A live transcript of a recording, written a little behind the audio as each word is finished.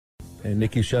And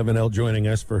Nikki Chavanelle joining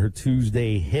us for her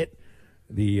Tuesday hit.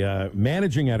 The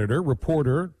managing editor,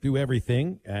 reporter, do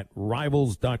everything at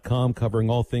Rivals.com, covering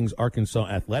all things Arkansas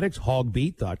athletics,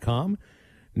 HawgBeat.com.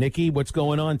 Nikki, what's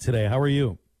going on today? How are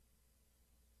you?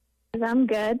 I'm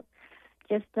good.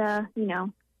 Just,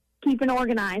 keeping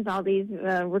organized, all these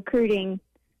recruiting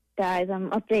guys. I'm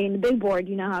updating the big board.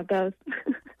 You know how it goes.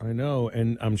 I know,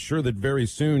 and I'm sure that very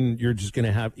soon you're just going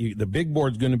to have the big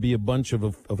board's going to be a bunch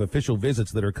of official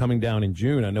visits that are coming down in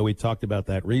June. I know we talked about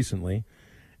that recently.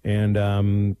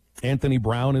 And Anthony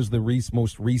Brown is the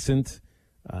most recent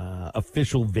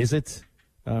official visit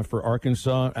for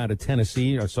Arkansas out of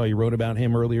Tennessee. I saw you wrote about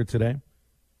him earlier today.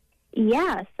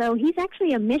 Yeah, so he's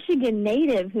actually a Michigan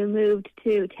native who moved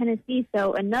to Tennessee.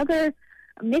 So another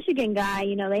Michigan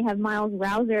guy, they have Miles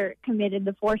Rouser committed,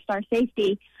 the 4-star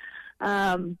safety.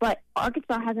 But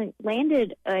Arkansas hasn't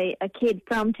landed a kid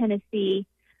from Tennessee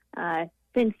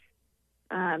since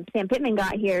Sam Pittman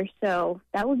got here. So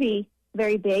that would be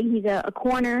very big. He's a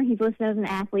corner. He's listed as an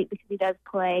athlete because he does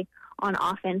play on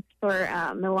offense for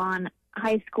Milan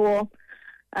High School.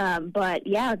 But,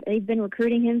 yeah, they've been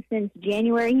recruiting him since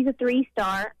January. He's a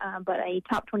 3-star, but a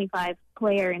top 25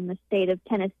 player in the state of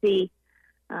Tennessee.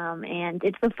 And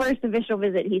it's the first official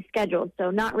visit he's scheduled,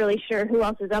 so not really sure who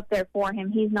else is up there for him.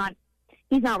 He's not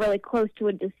really close to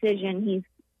a decision. He's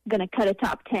going to cut a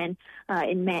top 10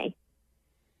 in May.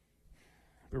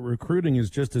 But recruiting is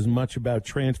just as much about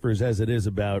transfers as it is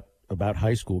about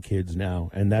high school kids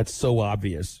now, and that's so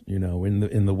obvious,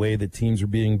 in the way that teams are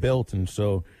being built. And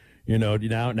so,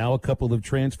 now a couple of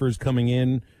transfers coming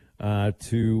in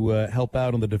to help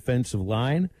out on the defensive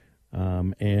line,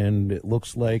 and it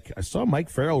looks like I saw Mike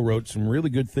Farrell wrote some really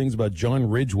good things about John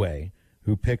Ridgway,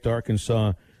 who picked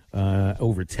Arkansas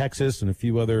over Texas and a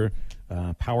few other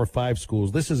Power 5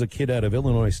 schools. This is a kid out of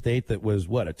Illinois State that was,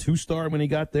 a 2-star when he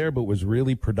got there, but was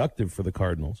really productive for the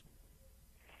Cardinals.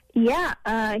 Yeah,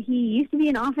 he used to be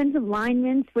an offensive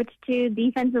lineman, switched to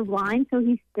defensive line, so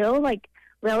he's still,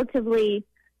 relatively,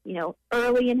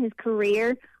 early in his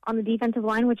career on the defensive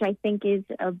line, which I think is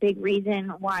a big reason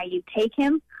why you take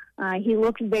him. He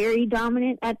looked very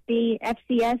dominant at the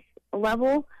FCS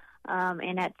level.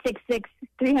 And at 6'6",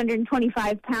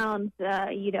 325 pounds,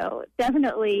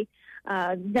 definitely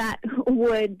that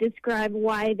would describe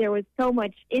why there was so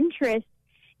much interest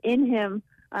in him.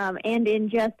 And in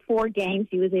just 4 games,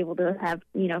 he was able to have,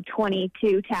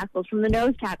 22 tackles from the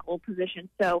nose tackle position.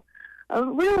 So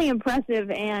really impressive.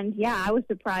 And, yeah, I was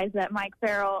surprised that Mike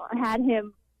Farrell had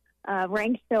him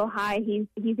ranked so high. He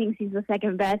thinks he's the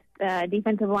second best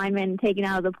defensive lineman taken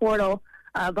out of the portal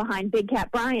behind Big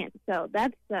Cat Bryant. So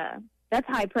that's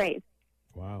high praise.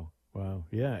 Wow.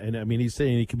 Yeah. And I mean, he's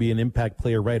saying he could be an impact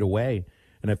player right away.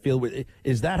 And I feel,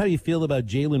 is that how you feel about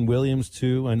Jalen Williams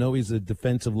too? I know he's a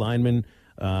defensive lineman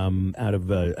out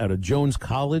of Jones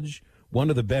College, one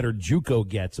of the better JUCO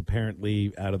gets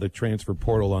apparently out of the transfer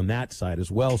portal on that side as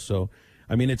well. So,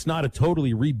 I mean, it's not a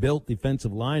totally rebuilt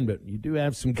defensive line, but you do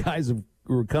have some guys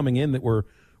who are coming in that were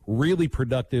really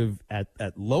productive at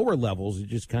lower levels. You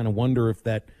just kind of wonder if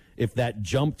that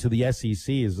jump to the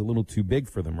SEC is a little too big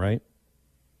for them, right?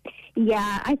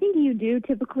 Yeah, I think you do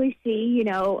typically see,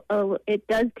 it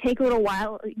does take a little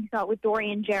while. You saw it with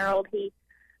Dorian Gerald. He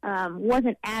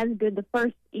wasn't as good the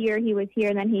first year he was here,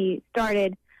 and then he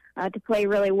started to play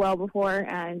really well before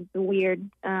the weird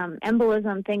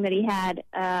embolism thing that he had.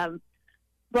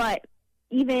 But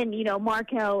even,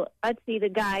 Markel Utsey, the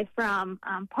guy from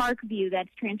Parkview that's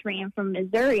transferring in from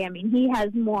Missouri, I mean, he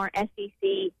has more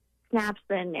SEC snaps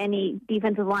than any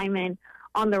defensive lineman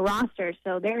on the roster.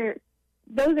 So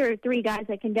those are 3 guys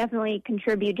that can definitely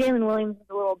contribute. Jalen Williams was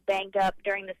a little banged up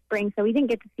during the spring, so we didn't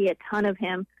get to see a ton of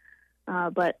him.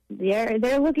 But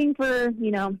they're looking for,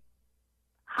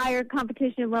 higher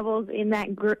competition levels in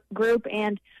that group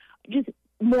and just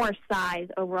more size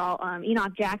overall.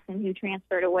 Enoch Jackson, who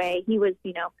transferred away, he was,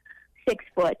 6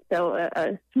 foot, so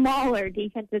a smaller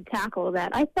defensive tackle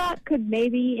that I thought could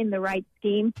maybe in the right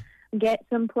scheme get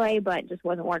some play, but just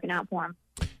wasn't working out for him.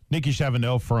 Nikki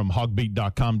Chavanelle from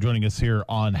HawgBeat.com joining us here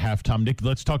on Halftime. Nikki,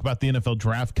 let's talk about the NFL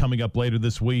draft coming up later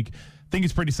this week. I think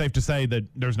it's pretty safe to say that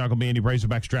there's not going to be any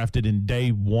Razorbacks drafted in day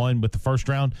 1 with the first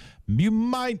round. You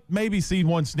might maybe see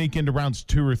one sneak into rounds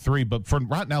 2 or 3, but for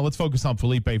right now, let's focus on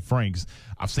Feleipe Franks.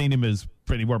 I've seen him as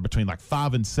anywhere between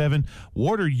 5 and 7.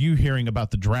 What are you hearing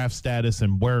about the draft status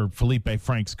and where Feleipe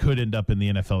Franks could end up in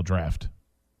the NFL draft?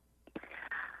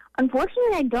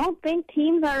 Unfortunately, I don't think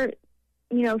teams are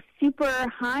super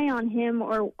high on him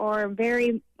or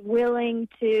very willing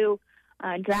to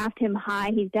draft him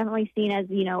high. He's definitely seen as,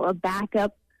 a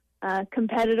backup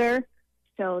competitor.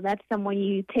 So that's someone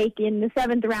you take in the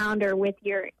 7th round or with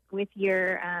your with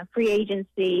your free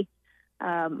agency.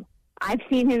 I've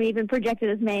seen him even projected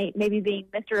as maybe being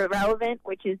Mr. Irrelevant,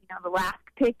 which is the last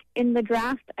pick in the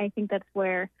draft. I think that's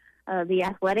where the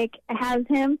Athletic has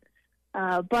him.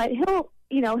 But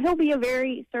he'll be a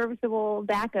very serviceable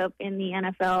backup in the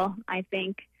NFL, I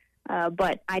think.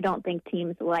 But I don't think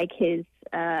teams like his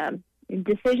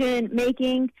decision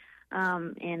making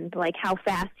and like how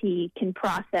fast he can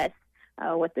process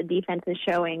what the defense is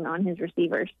showing on his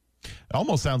receivers. It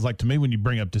almost sounds like to me when you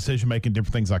bring up decision making,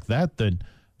 different things like that, that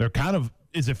they're kind of,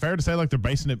 is it fair to say like they're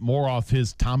basing it more off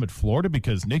his time at Florida?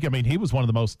 Because Nick, I mean, he was one of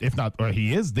the most, if not, or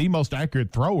he is the most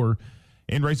accurate thrower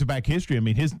in Razorback history. I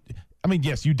mean,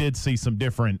 yes, you did see some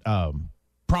different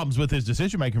problems with his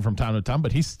decision making from time to time,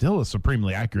 but he's still a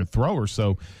supremely accurate thrower.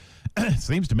 So it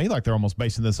seems to me like they're almost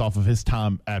basing this off of his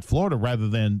time at Florida rather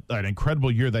than an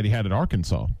incredible year that he had at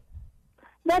Arkansas.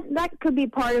 That could be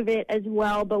part of it as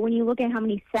well, but when you look at how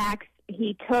many sacks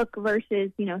he took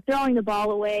versus, throwing the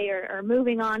ball away or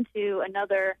moving on to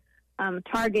another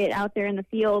target out there in the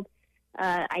field,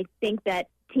 I think that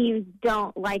teams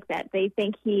don't like that. They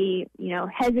think he,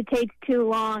 hesitates too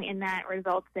long, and that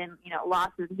results in,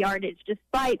 loss of yardage,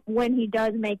 despite when he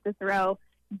does make the throw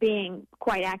being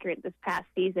quite accurate this past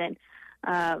season.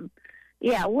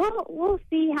 We'll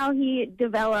see how he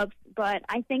develops, but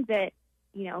I think that,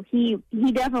 he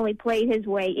definitely played his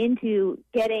way into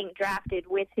getting drafted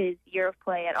with his year of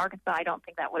play at Arkansas. I don't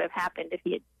think that would have happened if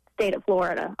he had stayed at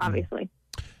Florida, obviously.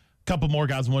 Couple more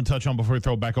guys I want to touch on before we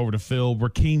throw it back over to Phil.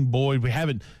 Rakeem Boyd, we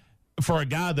haven't, for a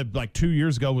guy that like 2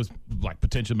 years ago was like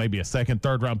potentially maybe a second,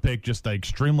 third round pick, just an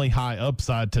extremely high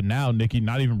upside, to now, Nikki,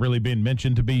 not even really being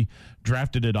mentioned to be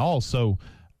drafted at all. So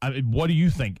what do you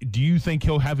think? Do you think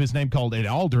he'll have his name called at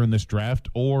all during this draft,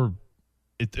 or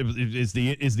is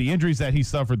the injuries that he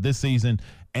suffered this season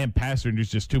and past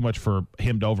injuries just too much for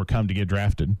him to overcome to get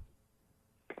drafted?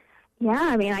 Yeah,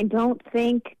 I mean, I don't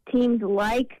think teams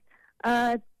like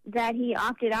that he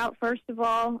opted out. First of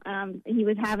all, he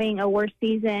was having a worse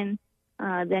season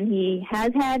than he has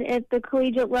had at the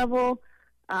collegiate level,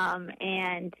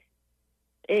 and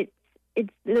it's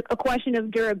a question of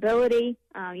durability.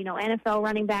 NFL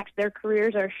running backs, their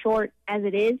careers are short as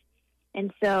it is,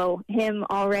 and so him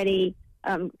already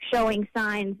showing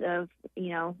signs of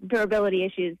durability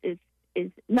issues is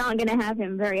not going to have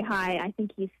him very high. I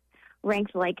think he's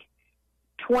ranked like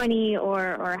 20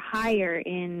 or higher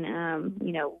in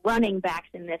running backs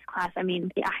in this class. I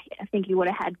mean, I think he would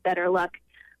have had better luck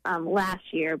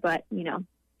last year, but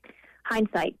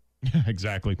hindsight.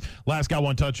 Exactly. Last guy I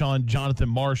want to touch on, Jonathan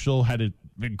Marshall, had an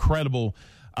incredible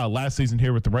last season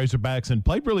here with the Razorbacks and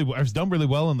has done really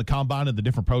well in the combine and the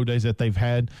different pro days that they've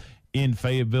had in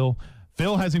Fayetteville.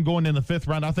 Phil has him going in the 5th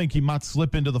round. I think he might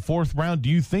slip into the 4th round. Do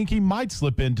you think he might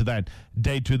slip into that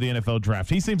day 2 of the NFL draft?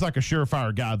 He seems like a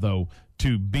surefire guy, though,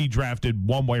 to be drafted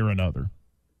one way or another.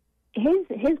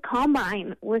 His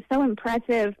combine was so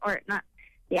impressive, or not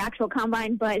the actual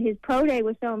combine, but his pro day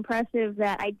was so impressive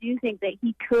that I do think that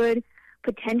he could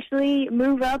potentially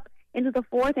move up into the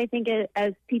 4th. I think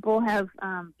as people have,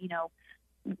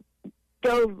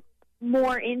 dove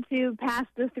more into past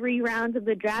the 3 rounds of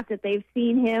the draft, that they've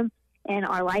seen him and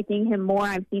are liking him more.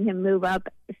 I've seen him move up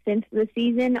since the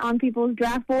season on people's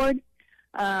draft boards.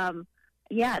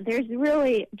 There's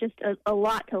really just a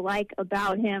lot to like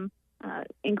about him.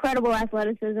 Incredible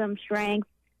athleticism, strength,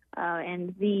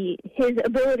 and his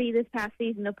ability this past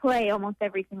season to play almost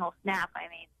every single snap. I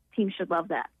mean, teams should love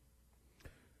that.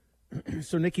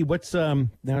 So, Nikki, what's now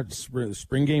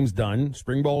spring game's done,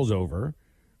 spring ball's over.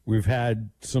 We've had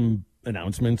some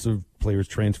announcements of players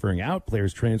transferring out,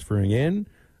 players transferring in.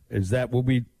 Is that what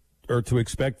we are to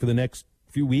expect for the next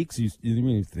few weeks? You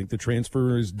think the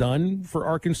transfer is done for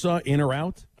Arkansas, in or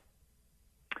out?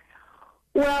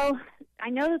 Well, I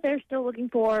know that they're still looking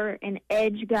for an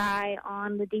edge guy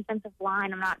on the defensive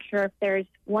line. I'm not sure if there's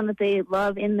one that they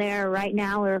love in there right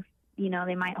now, or if,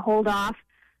 they might hold off.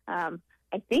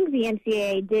 I think the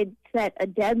NCAA did set a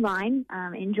deadline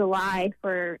in July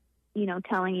for,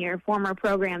 telling your former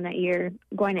program that you're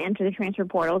going to enter the transfer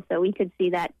portal. So we could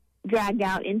see that dragged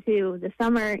out into the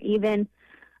summer even.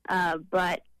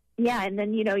 But, yeah, and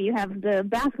then, you have the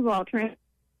basketball transfer.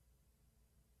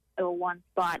 One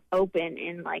spot open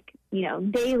in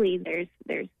daily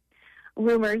there's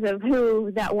rumors of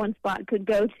who that one spot could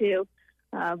go to,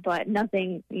 but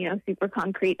nothing super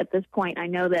concrete at this point. I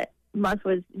know that Muss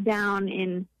was down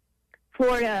in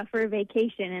Florida for a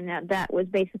vacation, and that was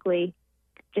basically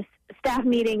just staff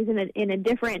meetings in a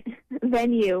different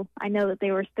venue. I know that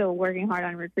they were still working hard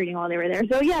on recruiting while they were there.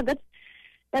 So yeah,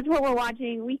 that's what we're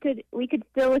watching. We could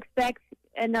still expect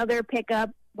another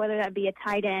pickup whether that be a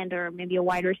tight end or maybe a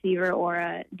wide receiver or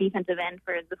a defensive end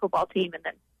for the football team. And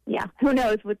then, yeah, who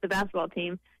knows with the basketball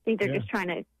team. I think they're just trying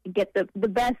to get the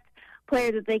best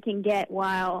players that they can get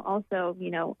while also,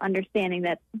 understanding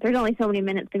that there's only so many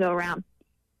minutes to go around.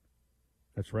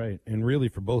 That's right. And really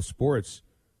for both sports,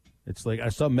 it's like I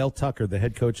saw Mel Tucker, the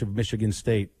head coach of Michigan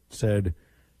State, said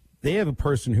they have a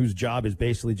person whose job is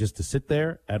basically just to sit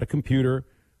there at a computer.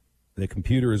 The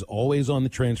computer is always on the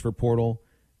transfer portal,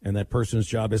 and that person's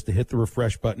job is to hit the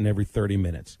refresh button every 30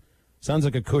 minutes. Sounds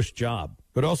like a cush job,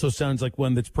 but also sounds like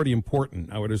one that's pretty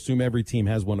important. I would assume every team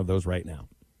has one of those right now.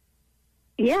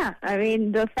 Yeah, I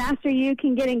mean, the faster you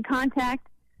can get in contact,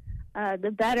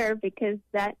 the better, because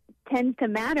that tends to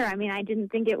matter. I mean, I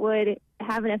didn't think it would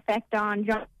have an effect on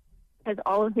John because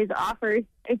all of his offers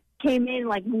came in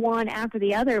like one after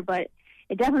the other, but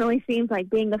it definitely seems like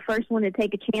being the first one to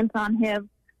take a chance on him,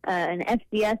 an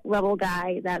FCS level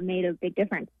guy, that made a big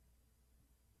difference.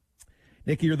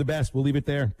 Nikki, you're the best. We'll leave it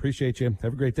there. Appreciate you.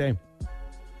 Have a great day.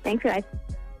 Thanks, guys.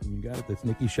 You got it. That's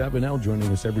Nikki Chavanelle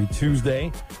joining us every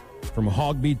Tuesday from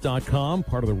HawgBeat.com,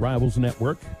 part of the Rivals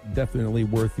Network. Definitely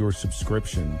worth your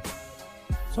subscription.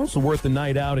 It's also worth a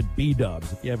night out at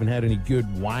B-Dubs if you haven't had any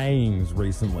good wings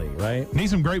recently, right? Need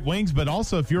some great wings, but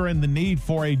also if you're in the need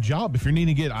for a job, if you're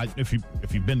needing to get, if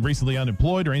you've been recently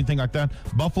unemployed or anything like that,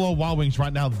 Buffalo Wild Wings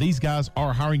right now, these guys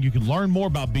are hiring. You can learn more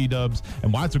about B-Dubs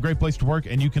and why it's a great place to work,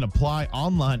 and you can apply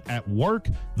online at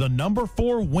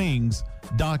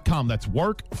work4wings.com. That's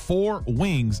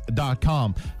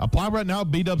work4wings.com. Apply right now.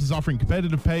 B-Dubs is offering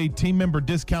competitive pay, team member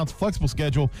discounts, flexible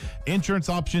schedule, insurance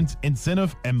options,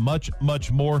 incentive, and much, much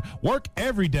more. Work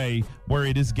every day where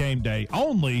it is game day.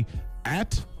 Only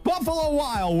at Buffalo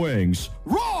Wild Wings.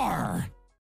 Roar!